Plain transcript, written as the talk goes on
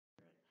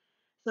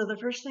So the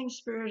first thing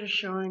Spirit is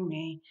showing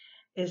me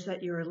is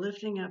that you are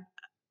lifting up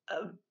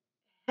a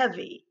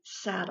heavy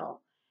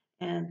saddle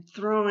and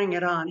throwing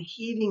it on,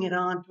 heaving it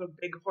onto a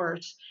big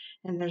horse.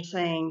 And they're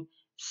saying,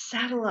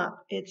 saddle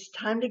up. It's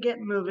time to get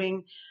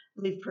moving.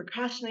 Leave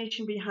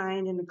procrastination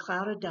behind in a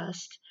cloud of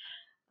dust.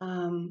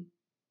 Um,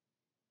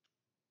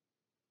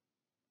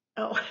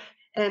 oh,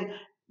 and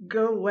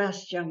go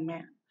west, young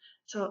man.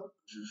 So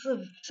this is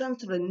a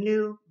sense of a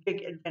new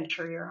big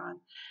adventure you're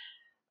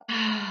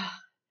on.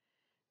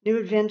 New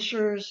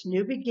adventures,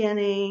 new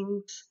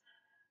beginnings.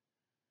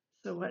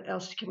 So what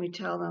else can we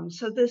tell them?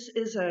 So this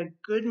is a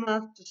good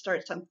month to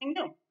start something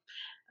new.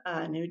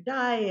 A new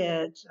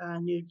diet, a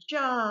new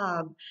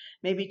job,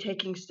 maybe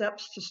taking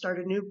steps to start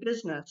a new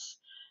business.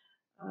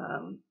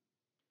 Um,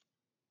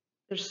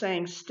 they're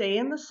saying stay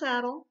in the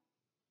saddle,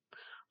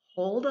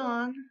 hold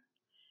on,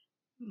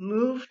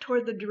 move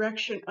toward the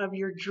direction of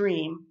your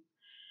dream,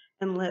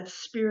 and let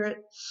Spirit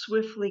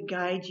swiftly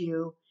guide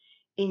you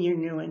in your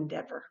new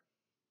endeavor.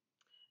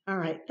 All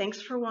right,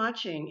 thanks for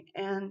watching.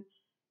 And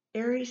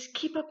Aries,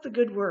 keep up the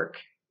good work.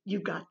 You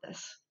got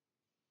this.